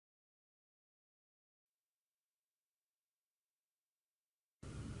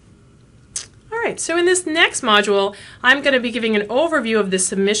Alright, so in this next module, I'm going to be giving an overview of the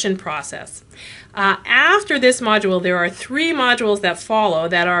submission process. After this module, there are 3 modules that follow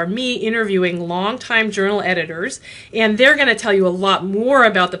that are me interviewing longtime journal editors, and they're going to tell you a lot more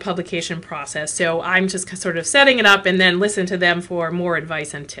about the publication process. So I'm just sort of setting it up and then listen to them for more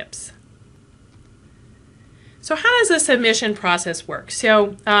advice and tips. So how does the submission process work?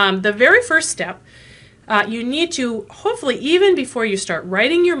 So the very first step, you need to, hopefully even before you start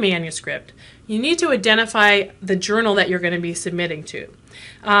writing your manuscript, you need to identify the journal that you're going to be submitting to.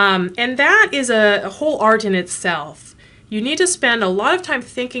 And that is a whole art in itself. You need to spend a lot of time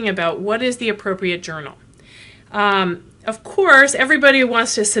thinking about what is the appropriate journal. Of course, everybody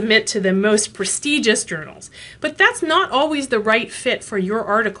wants to submit to the most prestigious journals, but that's not always the right fit for your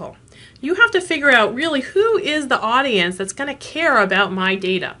article. You have to figure out really who is the audience that's going to care about my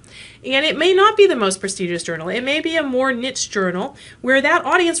data. And it may not be the most prestigious journal. It may be a more niche journal where that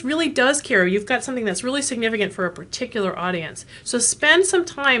audience really does care. You've got something that's really significant for a particular audience. So spend some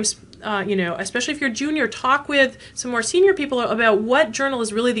time, especially if you're junior, talk with some more senior people about what journal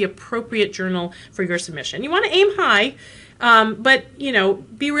is really the appropriate journal for your submission. You want to aim high, but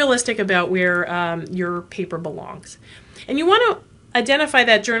be realistic about where your paper belongs. And you want to identify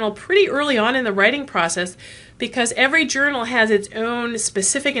that journal pretty early on in the writing process, because every journal has its own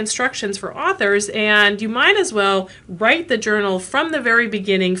specific instructions for authors, and you might as well write the journal from the very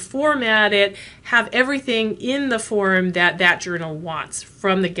beginning, format it, have everything in the form that that journal wants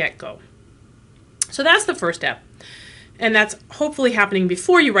from the get-go. So that's the first step, and that's hopefully happening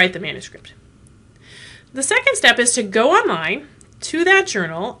before you write the manuscript. The second step is to go online to that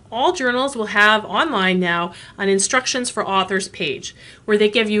journal. All journals will have online now an instructions for authors page where they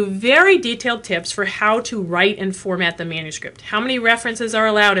give you very detailed tips for how to write and format the manuscript. How many references are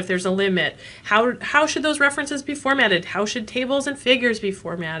allowed if there's a limit? How should those references be formatted? How should tables and figures be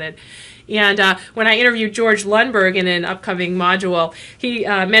formatted? And when I interviewed George Lundberg in an upcoming module, he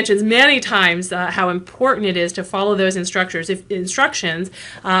mentions many times how important it is to follow those instructions.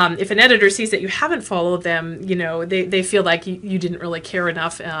 If an editor sees that you haven't followed them, they feel like you didn't really care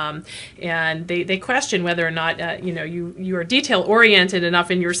enough, and they question whether or not you are detail oriented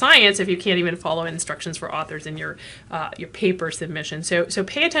enough in your science if you can't even follow instructions for authors in your paper submission. So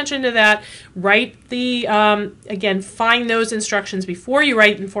pay attention to that. Write the again, find those instructions before you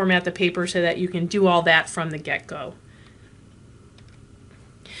write and format the paper, so that you can do all that from the get-go.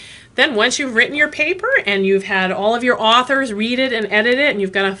 Then once you've written your paper and you've had all of your authors read it and edit it and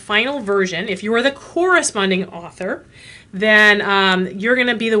you've got a final version, if you are the corresponding author, then you're going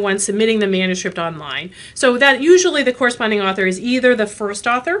to be the one submitting the manuscript online. So that usually the corresponding author is either the first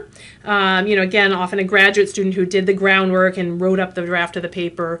author, again, often a graduate student who did the groundwork and wrote up the draft of the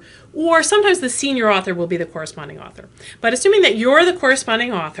paper, or sometimes the senior author will be the corresponding author. But assuming that you're the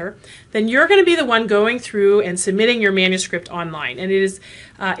corresponding author, then you're going to be the one going through and submitting your manuscript online. And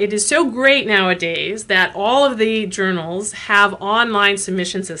it is so great nowadays that all of the journals have online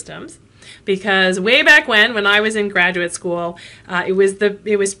submission systems. Because way back when I was in graduate school, it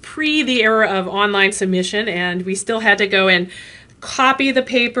was pre the era of online submission, and we still had to go and copy the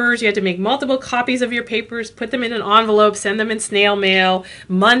papers. You had to make multiple copies of your papers, put them in an envelope, send them in snail mail.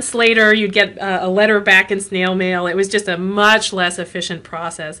 Months later, you'd get a letter back in snail mail. It was just a much less efficient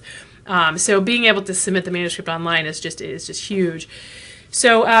process. So being able to submit the manuscript online is just huge.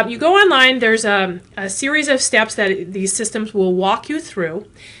 So you go online. There's a series of steps that these systems will walk you through.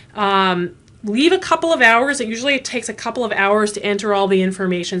 Leave a couple of hours. Usually it takes a couple of hours to enter all the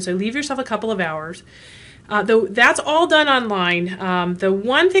information, so leave yourself a couple of hours. Though that's all done online. The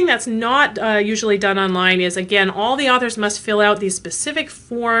one thing that's not usually done online is, again, all the authors must fill out these specific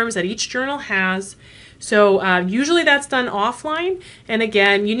forms that each journal has. So usually that's done offline, and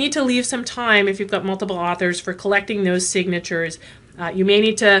again, you need to leave some time if you've got multiple authors for collecting those signatures. You may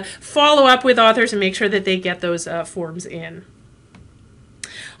need to follow up with authors and make sure that they get those forms in.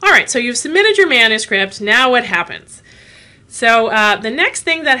 All right, so you've submitted your manuscript. Now what happens? So the next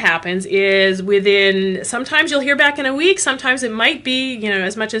thing that happens is sometimes you'll hear back in a week, sometimes it might be,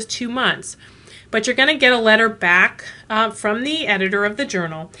 as much as 2 months. But you're going to get a letter back from the editor of the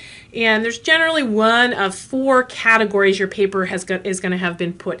journal, and there's generally one of 4 categories your paper is going to have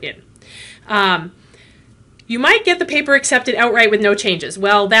been put in. You might get the paper accepted outright with no changes.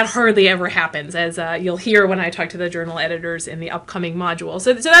 Well, that hardly ever happens, as you'll hear when I talk to the journal editors in the upcoming module.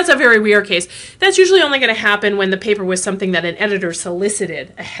 So that's a very rare case. That's usually only going to happen when the paper was something that an editor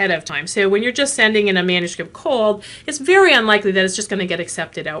solicited ahead of time. So when you're just sending in a manuscript cold, it's very unlikely that it's just going to get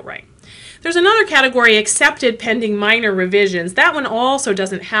accepted outright. There's another category, accepted pending minor revisions. That one also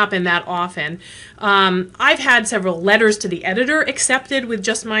doesn't happen that often. I've had several letters to the editor accepted with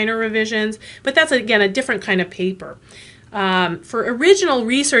just minor revisions, but that's again a different kind of paper. For original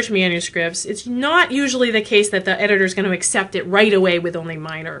research manuscripts, it's not usually the case that the editor is going to accept it right away with only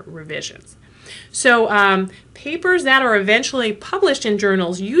minor revisions. So papers that are eventually published in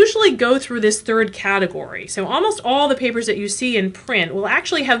journals usually go through this third category. So almost all the papers that you see in print will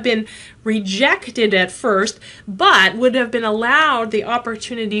actually have been rejected at first, but would have been allowed the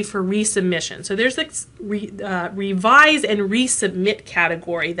opportunity for resubmission. So there's this revise and resubmit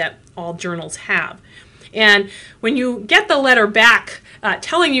category that all journals have. And when you get the letter back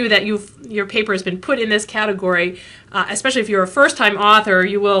telling you that your paper has been put in this category, especially if you're a first-time author,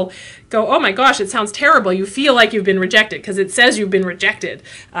 you will go, oh my gosh, it sounds terrible. You feel like you've been rejected because it says you've been rejected.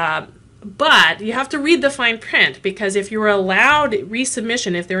 But you have to read the fine print, because if you're allowed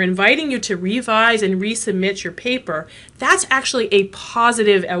resubmission, if they're inviting you to revise and resubmit your paper, that's actually a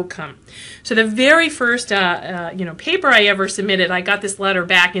positive outcome. So the very first paper I ever submitted, I got this letter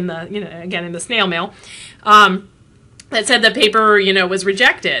back in the again in the snail mail. That said the paper, was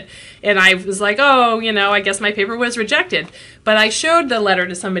rejected. And I was like, oh, I guess my paper was rejected. But I showed the letter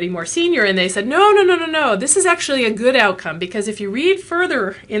to somebody more senior, and they said, no, this is actually a good outcome, because if you read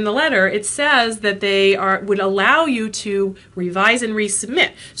further in the letter, it says that they would allow you to revise and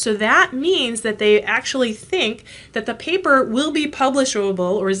resubmit. So that means that they actually think that the paper will be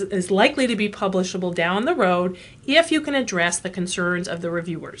publishable, or is likely to be publishable down the road, if you can address the concerns of the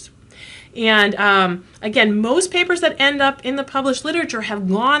reviewers. And again, most papers that end up in the published literature have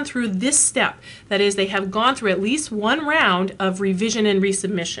gone through this step. That is, they have gone through at least one round of revision and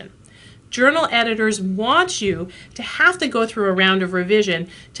resubmission. Journal editors want you to have to go through a round of revision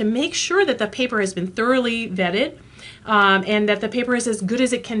to make sure that the paper has been thoroughly vetted, and that the paper is as good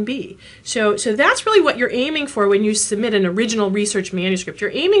as it can be. So that's really what you're aiming for when you submit an original research manuscript.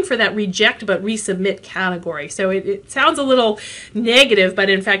 You're aiming for that reject but resubmit category. So it sounds a little negative, but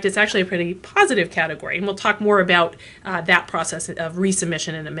in fact it's actually a pretty positive category. And we'll talk more about that process of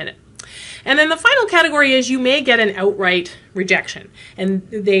resubmission in a minute. And then the final category is you may get an outright rejection. And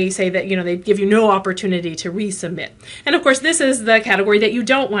they say that, they give you no opportunity to resubmit. And of course, this is the category that you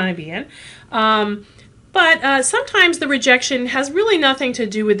don't want to be in. But sometimes the rejection has really nothing to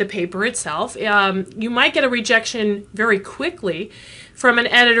do with the paper itself. You might get a rejection very quickly from an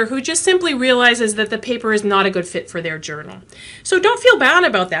editor who just simply realizes that the paper is not a good fit for their journal. So don't feel bad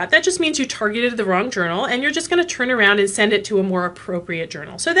about that. That just means you targeted the wrong journal, and you're just going to turn around and send it to a more appropriate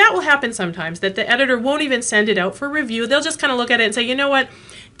journal. So that will happen sometimes, that the editor won't even send it out for review. They'll just kind of look at it and say, you know what?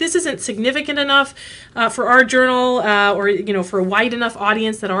 This isn't significant enough for our journal, or for a wide enough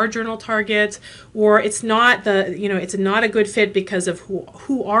audience that our journal targets, or it's not it's not a good fit because of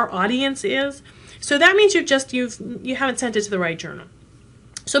who our audience is. So that means you haven't sent it to the right journal.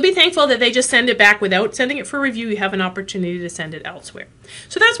 So be thankful that they just send it back without sending it for review. You have an opportunity to send it elsewhere.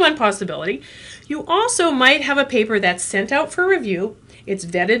 So that's one possibility. You also might have a paper that's sent out for review. It's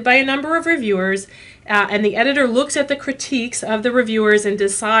vetted by a number of reviewers, and the editor looks at the critiques of the reviewers and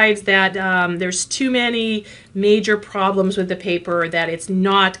decides that there's too many major problems with the paper, that it's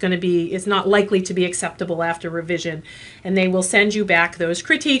not likely to be acceptable after revision, and they will send you back those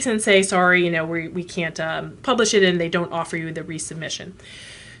critiques and say, sorry, we can't publish it, and they don't offer you the resubmission.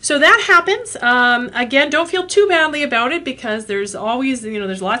 So that happens. Again, don't feel too badly about it, because there's always,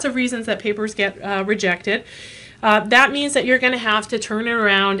 there's lots of reasons that papers get rejected. That means that you're going to have to turn it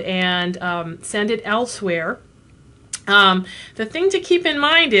around and send it elsewhere. The thing to keep in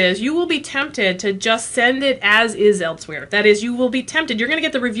mind is you will be tempted to just send it as is elsewhere. That is, you will be tempted. You're going to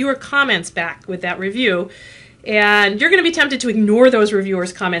get the reviewer comments back with that review, and you're going to be tempted to ignore those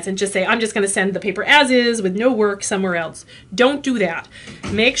reviewers' comments and just say, I'm just going to send the paper as is with no work somewhere else. Don't do that.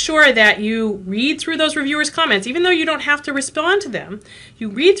 Make sure that you read through those reviewers' comments, even though you don't have to respond to them. You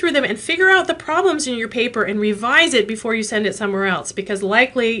read through them and figure out the problems in your paper and revise it before you send it somewhere else, because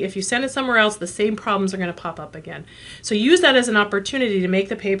likely if you send it somewhere else, the same problems are going to pop up again. So use that as an opportunity to make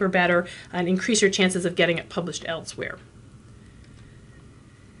the paper better and increase your chances of getting it published elsewhere.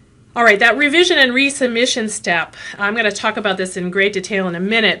 All right, that revision and resubmission step, I'm going to talk about this in great detail in a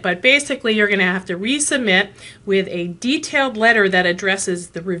minute, but basically you're going to have to resubmit with a detailed letter that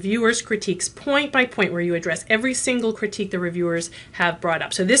addresses the reviewer's critiques point by point, where you address every single critique the reviewers have brought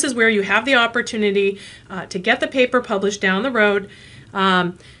up. So this is where you have the opportunity to get the paper published down the road.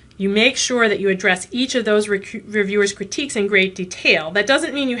 You make sure that you address each of those reviewers' critiques in great detail. That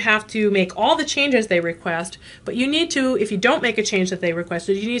doesn't mean you have to make all the changes they request, but you need to, if you don't make a change that they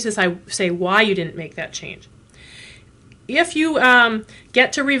requested, you need to say why you didn't make that change. if you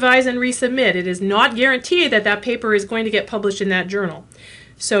get to revise and resubmit, it is not guaranteed that that paper is going to get published in that journal.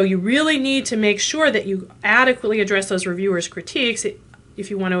 So you really need to make sure that you adequately address those reviewers' critiques if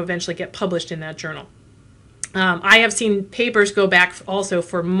you want to eventually get published in that journal. I have seen papers go back also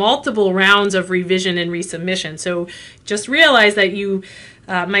for multiple rounds of revision and resubmission. So just realize that you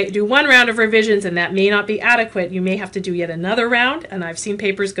might do one round of revisions and that may not be adequate. You may have to do yet another round, and I've seen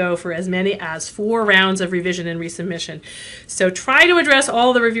papers go for as many as 4 rounds of revision and resubmission. So try to address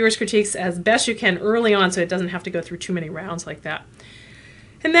all the reviewers' critiques as best you can early on so it doesn't have to go through too many rounds like that.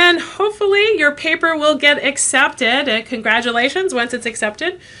 And then hopefully your paper will get accepted. Congratulations once it's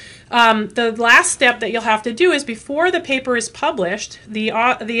accepted. The last step that you'll have to do is before the paper is published, the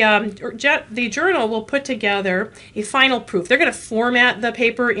journal will put together a final proof. They're going to format the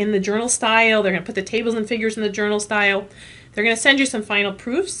paper in the journal style. They're going to put the tables and figures in the journal style. They're going to send you some final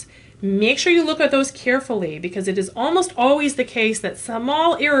proofs. Make sure you look at those carefully because it is almost always the case that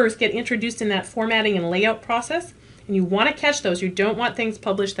small errors get introduced in that formatting and layout process, and you want to catch those. You don't want things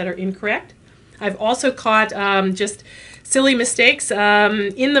published that are incorrect. I've also caught just silly mistakes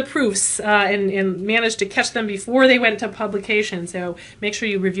in the proofs and managed to catch them before they went to publication. So make sure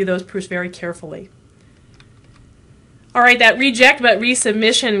you review those proofs very carefully. All right, that reject but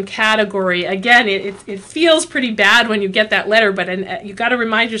resubmission category, again, it feels pretty bad when you get that letter, but you got to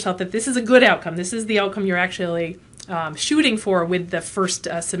remind yourself that this is a good outcome. This is the outcome you're actually shooting for with the first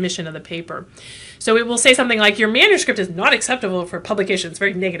submission of the paper. So it will say something like, your manuscript is not acceptable for publication. It's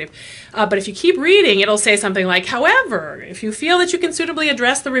very negative. But if you keep reading, it'll say something like, however, if you feel that you can suitably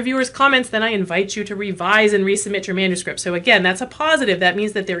address the reviewer's comments, then I invite you to revise and resubmit your manuscript. So again, that's a positive. That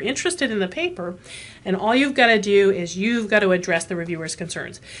means that they're interested in the paper, and all you've got to do is you've got to address the reviewer's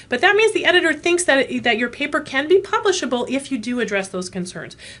concerns. But that means the editor thinks that your paper can be publishable if you do address those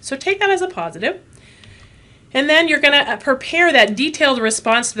concerns. So take that as a positive. And then you're going to prepare that detailed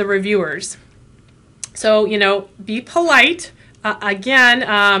response to the reviewers. So, be polite.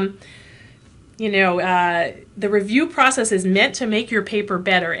 The review process is meant to make your paper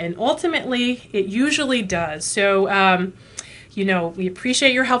better, and ultimately, it usually does. So, we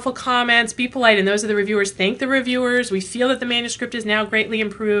appreciate your helpful comments. Be polite, and those are the reviewers. Thank the reviewers. We feel that the manuscript is now greatly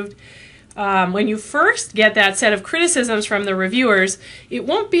improved. When you first get that set of criticisms from the reviewers, it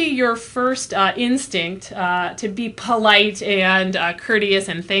won't be your first instinct to be polite and courteous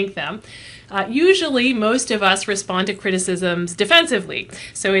and thank them. Usually, most of us respond to criticisms defensively.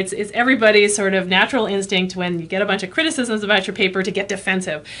 So it's everybody's sort of natural instinct when you get a bunch of criticisms about your paper to get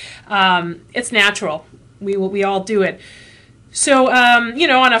defensive. It's natural. We all do it. So,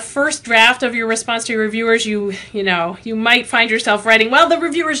 on a first draft of your response to your reviewers, you might find yourself writing, well, the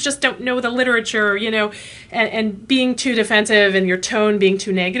reviewers just don't know the literature, and being too defensive and your tone being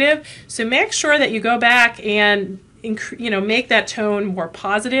too negative. So make sure that you go back and make that tone more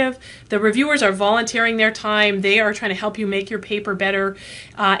positive. The reviewers are volunteering their time. They are trying to help you make your paper better.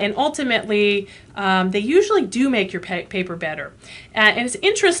 And ultimately, they usually do make your paper better. And it's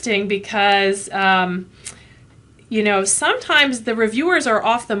interesting because, sometimes the reviewers are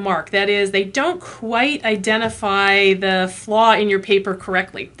off the mark. That is, they don't quite identify the flaw in your paper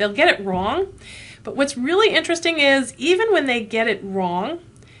correctly. They'll get it wrong. But what's really interesting is even when they get it wrong,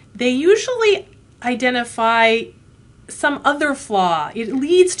 they usually identify some other flaw. It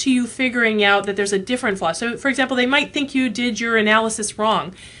leads to you figuring out that there's a different flaw. So, for example, they might think you did your analysis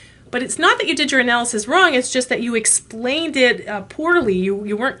wrong. But it's not that you did your analysis wrong, it's just that you explained it poorly.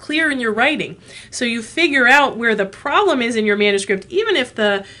 You weren't clear in your writing. So you figure out where the problem is in your manuscript, even if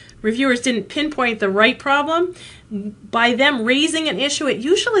the reviewers didn't pinpoint the right problem. By them raising an issue, it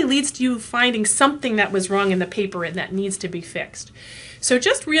usually leads to you finding something that was wrong in the paper and that needs to be fixed. So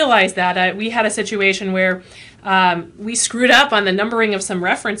just realize that. We had a situation where we screwed up on the numbering of some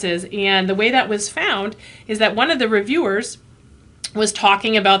references, and the way that was found is that one of the reviewers was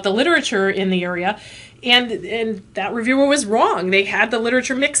talking about the literature in the area, and that reviewer was wrong. They had the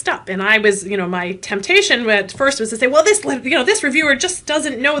literature mixed up, and I was, my temptation at first was to say, well, this reviewer just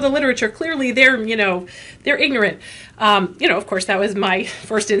doesn't know the literature. Clearly, they're ignorant. Of course, that was my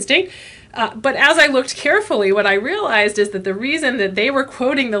first instinct. But as I looked carefully, what I realized is that the reason that they were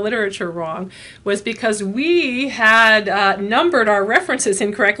quoting the literature wrong was because we had numbered our references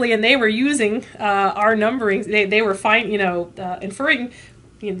incorrectly, and they were using our numbering. They were inferring.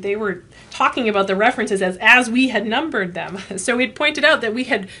 They were talking about the references as we had numbered them. So it pointed out that we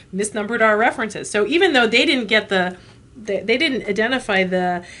had misnumbered our references. So even though they didn't get they didn't identify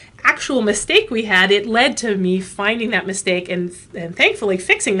the actual mistake we had, it led to me finding that mistake and thankfully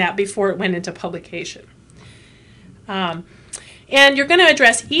fixing that before it went into publication. And you're going to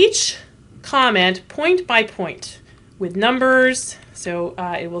address each comment point by point. with numbers. So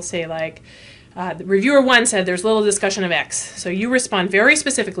it will say like, the reviewer 1 said there's little discussion of X. So you respond very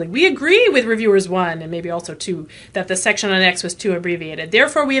specifically. We agree with reviewers 1 and maybe also 2 that the section on X was too abbreviated.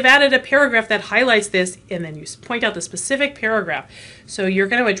 Therefore, we have added a paragraph that highlights this, and then you point out the specific paragraph. So you're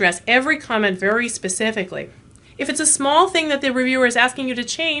going to address every comment very specifically. If it's a small thing that the reviewer is asking you to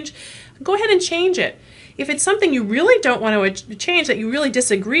change, go ahead and change it. If it's something you really don't want to change, that you really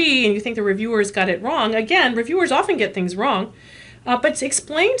disagree and you think the reviewers got it wrong, again, reviewers often get things wrong. But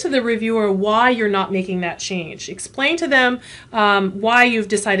explain to the reviewer why you're not making that change. Explain to them why you've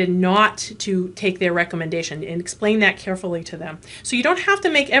decided not to take their recommendation, and explain that carefully to them. So you don't have to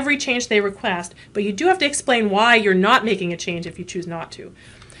make every change they request, but you do have to explain why you're not making a change if you choose not to.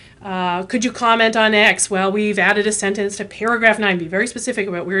 Could you comment on X? Well, we've added a sentence to paragraph 9. Be very specific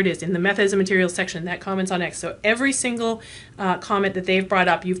about where it is in the methods and materials section that comments on X. So every single comment that they've brought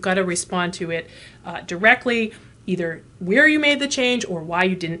up, you've got to respond to it directly, either where you made the change or why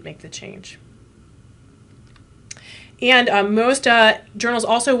you didn't make the change. And most journals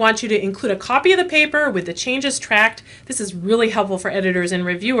also want you to include a copy of the paper with the changes tracked. This is really helpful for editors and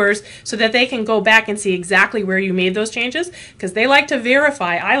reviewers so that they can go back and see exactly where you made those changes, because they like to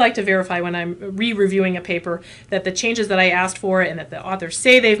verify, I like to verify when I'm re-reviewing a paper that the changes that I asked for and that the authors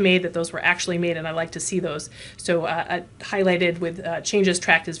say they've made, that those were actually made, and I like to see those. So highlighted with changes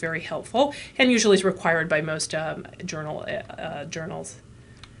tracked is very helpful and usually is required by most journals.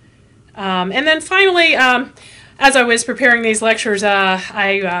 And then finally, as I was preparing these lectures,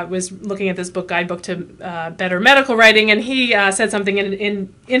 I was looking at this book, Guidebook to Better Medical Writing, and he said something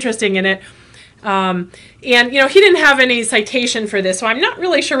interesting in it. And you know, he didn't have any citation for this, so I'm not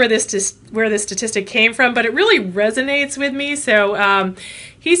really sure where this statistic came from, but it really resonates with me. So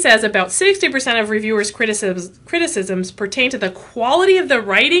he says about 60% of reviewers' criticisms pertain to the quality of the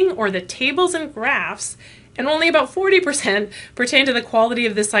writing or the tables and graphs, and only about 40% pertain to the quality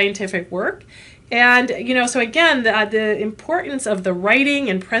of the scientific work. And, you know, so again, the importance of the writing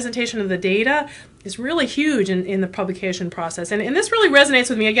and presentation of the data is really huge in the publication process. And this really resonates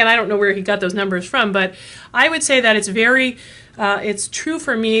with me. Again, I don't know where he got those numbers from, but I would say that it's true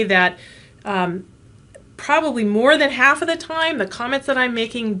for me that probably more than half of the time, the comments that I'm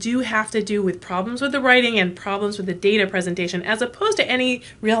making do have to do with problems with the writing and problems with the data presentation, as opposed to any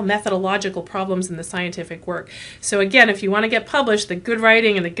real methodological problems in the scientific work. So again, if you want to get published, the good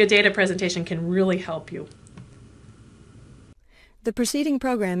writing and the good data presentation can really help you. The preceding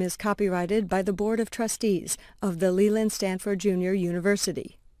program is copyrighted by the Board of Trustees of the Leland Stanford Junior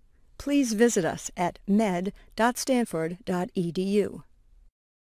University. Please visit us at med.stanford.edu.